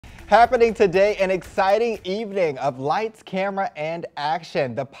Happening today, an exciting evening of lights, camera, and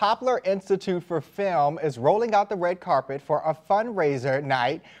action. The Poplar Institute for Film is rolling out the red carpet for a fundraiser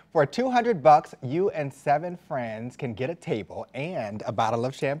night. For $200, you and 7 friends can get a table and a bottle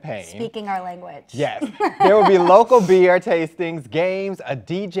of champagne. Speaking our language. Yes. There will be local beer tastings, games, a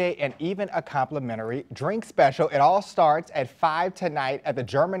DJ, and even a complimentary drink special. It all starts at 5 tonight at the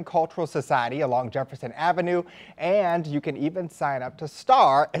German Cultural Society along Jefferson Avenue. And you can even sign up to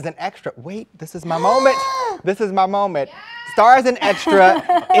star as an extra. Wait, this is my moment. This is my moment. Star as an extra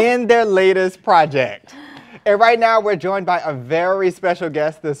in their latest project. And right now, we're joined by a very special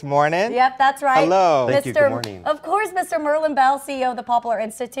guest this morning. Yep, that's right. Hello. Thank you. Good morning. Of course, Mr. Merlin Bell, CEO of the Poplar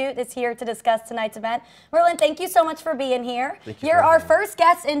Institute, is here to discuss tonight's event. Merlin, thank you so much for being here. You're our first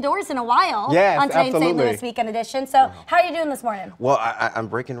guest indoors in a while on tonight's St. Louis Weekend edition. So, how are you doing this morning? Well, I'm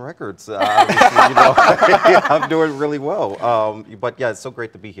breaking records. I'm doing really well. But yeah, it's so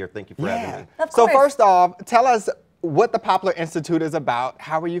great to be here. Thank you for having me. Of So course. first off, tell us what the Poplar Institute is about.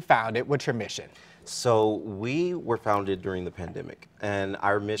 How were you founded? What's your mission? So we were founded during the pandemic, and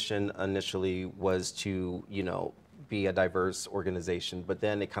our mission initially was to, be a diverse organization, but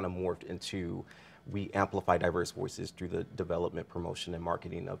then it kind of morphed into we amplify diverse voices through the development, promotion, and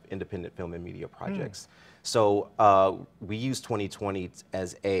marketing of independent film and media projects. So we use 2020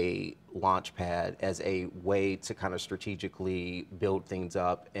 as a launch pad, as a way to kind of strategically build things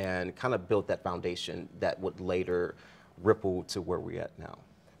up and kind of build that foundation that would later ripple to where we're at now.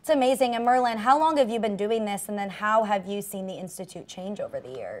 It's amazing. And Merlin, how long have you been doing this, and then how have you seen the Institute change over the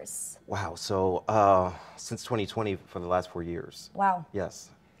years? Wow, so since 2020 for the last 4 years. Wow. Yes.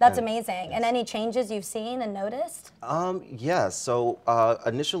 That's amazing. Yes. And any changes you've seen and noticed? Yeah, so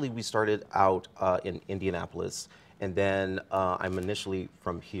initially we started out in Indianapolis, and then I'm initially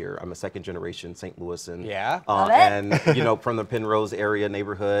from here. I'm a second generation St. Louisan. Yeah. And from the Penrose area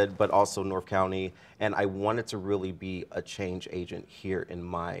neighborhood, but also North County. And I wanted to really be a change agent here in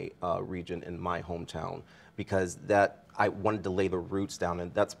my region, in my hometown, because I wanted to lay the roots down,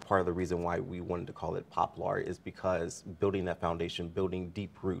 and that's part of the reason why we wanted to call it Poplar, is because building that foundation, building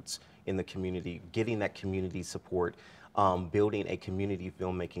deep roots in the community, getting that community support, building a community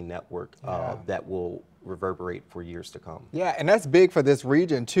filmmaking network that will reverberate for years to come. Yeah, and that's big for this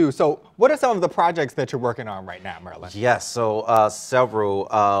region too. So what are some of the projects that you're working on right now, Merlin? Yes, so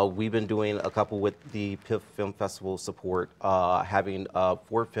several. We've been doing a couple with the PIF Film Festival support, having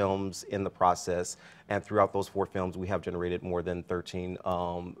 4 films in the process. And throughout those 4 films, we have generated more than 13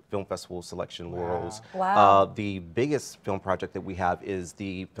 film festival selection laurels. Wow. The biggest film project that we have is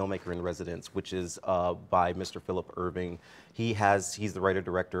the Filmmaker in Residence, which is by Mr. Philip Irving. He's the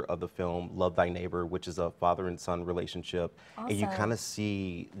writer-director of the film Love Thy Neighbor, which is a father and son relationship. Awesome. And you kind of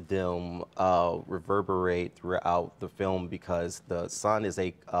see them reverberate throughout the film, because the son is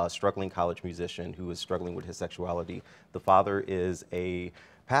a struggling college musician who is struggling with his sexuality. The father is a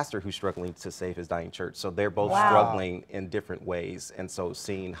pastor who's struggling to save his dying church. So they're both struggling in different ways. And so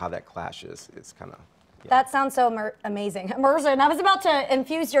seeing how that clashes, it's kind of... Yeah. That sounds so amazing. Merlin, I was about to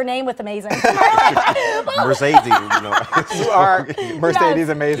infuse your name with amazing. Mercedes, You are Mercedes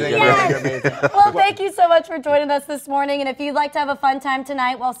amazing. Yes. Really amazing. Well, thank you so much for joining us this morning. And if you'd like to have a fun time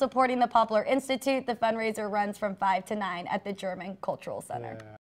tonight while supporting the Poplar Institute, the fundraiser runs from 5 to 9 at the German Cultural Center.